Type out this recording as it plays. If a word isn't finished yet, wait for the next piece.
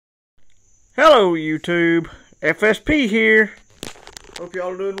Hello YouTube, FSP here. Hope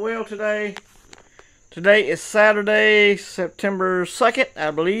y'all are doing well today. Today is Saturday, September 2nd,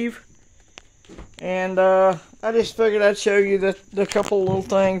 I believe. And I just figured I'd show you the couple little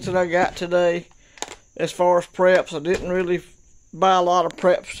things that I got today. As far as preps, I didn't really buy a lot of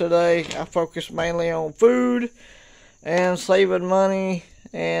preps today. I focused mainly on food and saving money,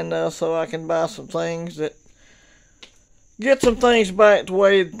 and so I can buy some things that get some things back the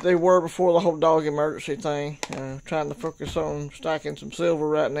way they were before the whole dog emergency thing. Trying to focus on stacking some silver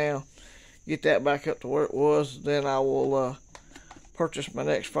right now. Get that back up to where it was. Then I will purchase my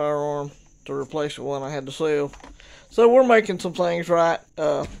next firearm to replace the one I had to sell. So we're making some things right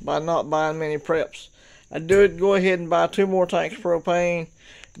by not buying many preps. I did go ahead and buy 2 more tanks of propane.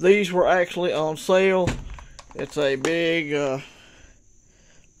 These were actually on sale. It's a big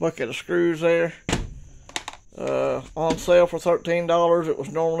bucket of screws there. On sale for $13. It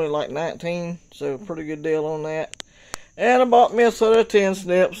was normally like $19, so pretty good deal on that. And I bought me a set of 10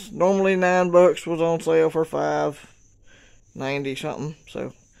 snips. Normally $9, was on sale for $5.90 something.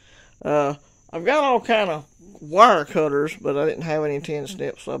 So I've got all kind of wire cutters, but I didn't have any 10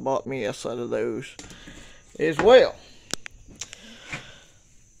 snips, so I bought me a set of those as well.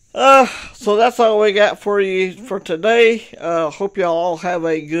 So that's all we got for you for today. Hope y'all all have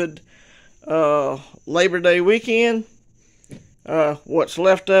a good Labor Day weekend. What's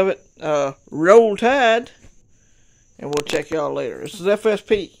left of it. Roll Tide. And we'll check y'all later. This is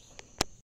FSP.